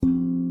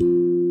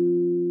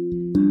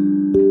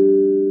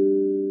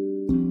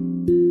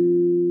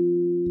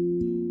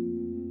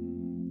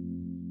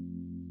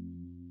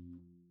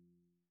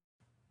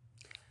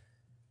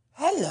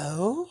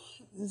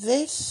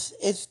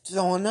is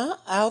Zona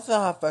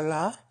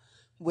Alzavala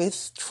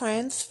with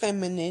Trans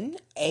Feminine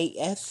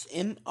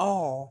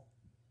ASMR.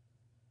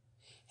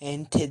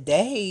 And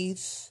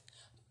today's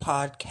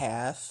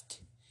podcast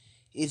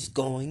is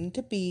going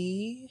to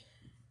be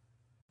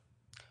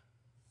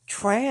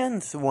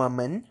Trans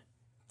Woman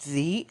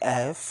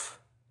ZF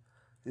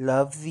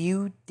Loves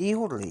You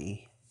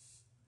Dearly.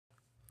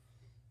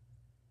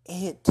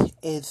 It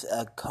is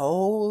a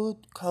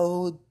cold,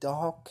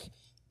 dark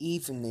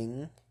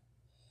evening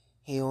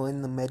here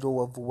in the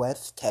middle of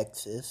West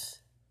Texas.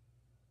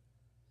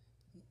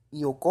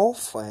 Your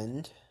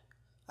girlfriend,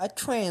 a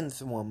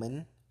trans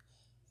woman,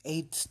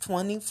 age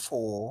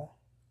 24,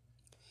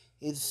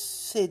 is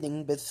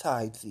sitting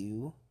beside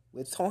you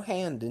with her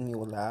hand in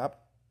your lap,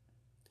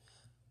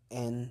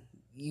 and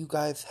you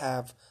guys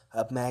have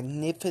a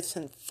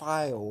magnificent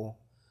file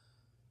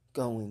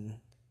going.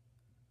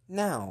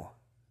 Now,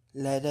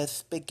 let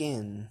us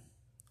begin.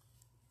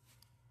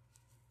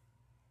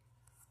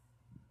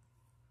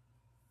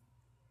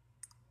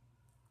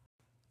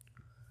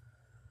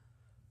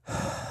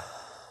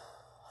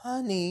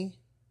 Honey,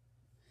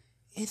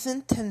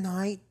 isn't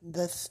tonight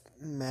this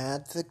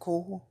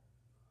magical?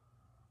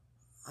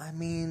 I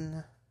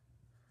mean,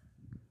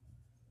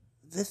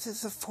 this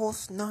is the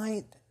first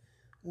night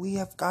we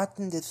have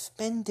gotten to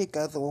spend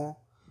together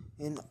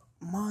in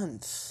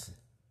months.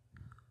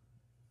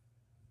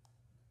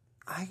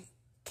 I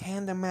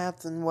can't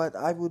imagine what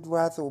I would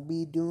rather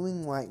be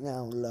doing right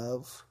now,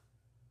 love.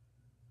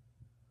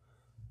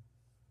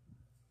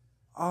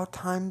 Our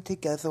time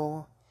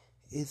together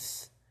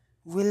is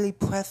really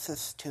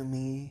precious to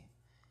me,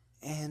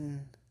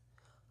 and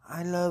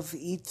I love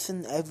each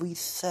and every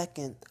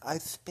second I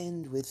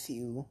spend with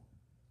you.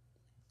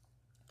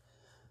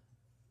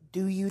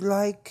 Do you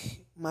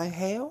like my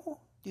hair?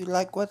 Do you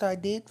like what I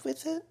did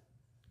with it?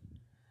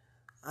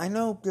 I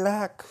know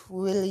black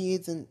really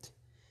isn't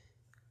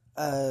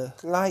a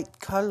light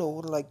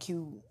color like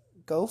you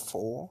go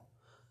for,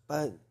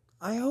 but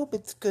I hope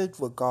it's good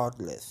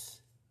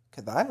regardless,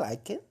 'cause I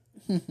like it.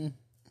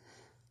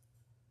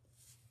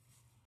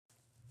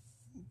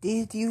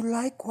 Did you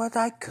like what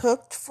I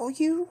cooked for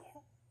you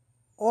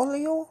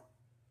earlier?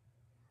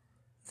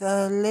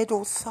 The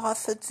little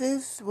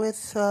sausages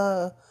with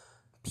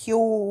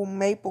pure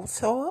maple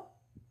syrup?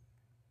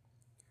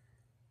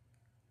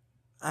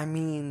 I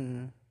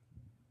mean,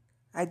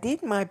 I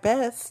did my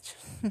best.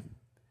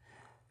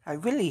 I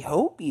really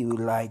hope you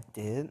liked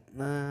it.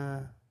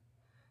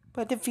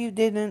 But if you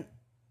didn't,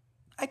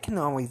 I can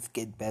always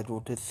get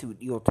better to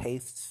suit your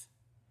tastes.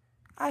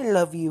 I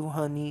love you,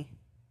 honey.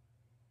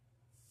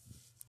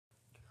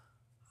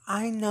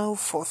 I know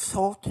for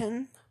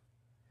certain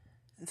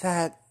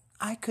that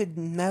I could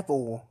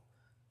never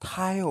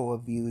tire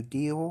of you,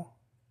 dear.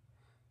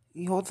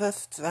 You're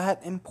just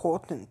that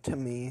important to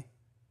me.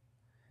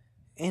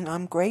 And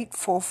I'm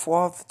grateful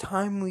for all the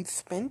time we've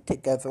spent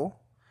together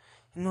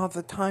and all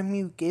the time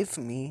you give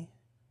me.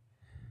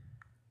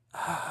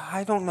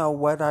 I don't know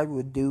what I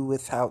would do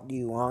without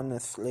you,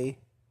 honestly.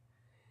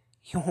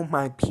 You're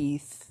my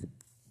peace.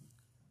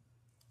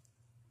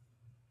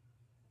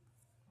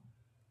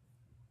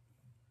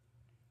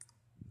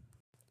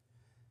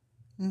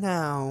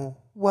 Now,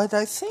 what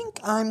I think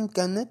I'm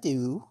gonna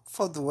do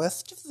for the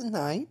rest of the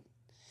night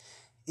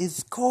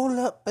is curl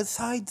up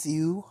beside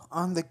you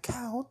on the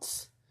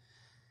couch,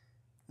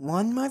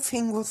 run my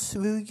fingers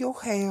through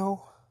your hair,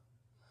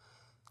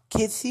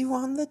 kiss you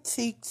on the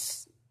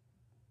cheeks,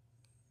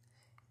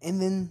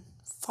 and then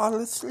fall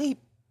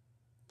asleep.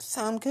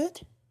 Sound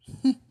good?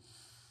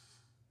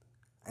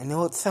 I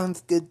know it sounds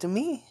good to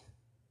me.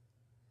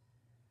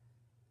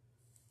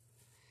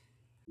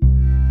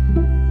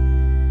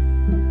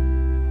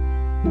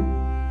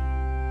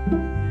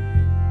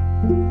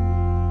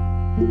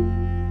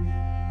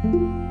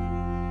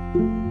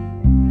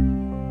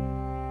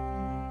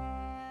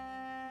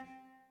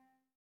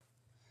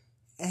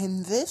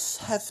 And this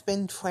has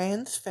been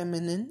Trans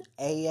Feminine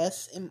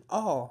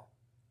ASMR.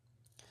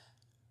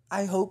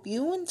 I hope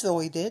you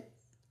enjoyed it,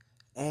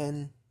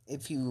 and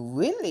if you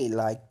really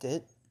liked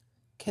it,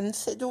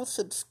 consider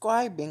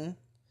subscribing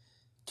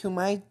to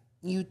my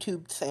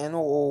YouTube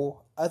channel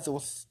or other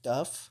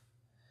stuff,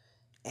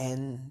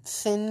 and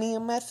send me a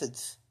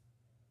message.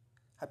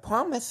 I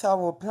promise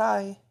I'll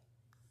reply.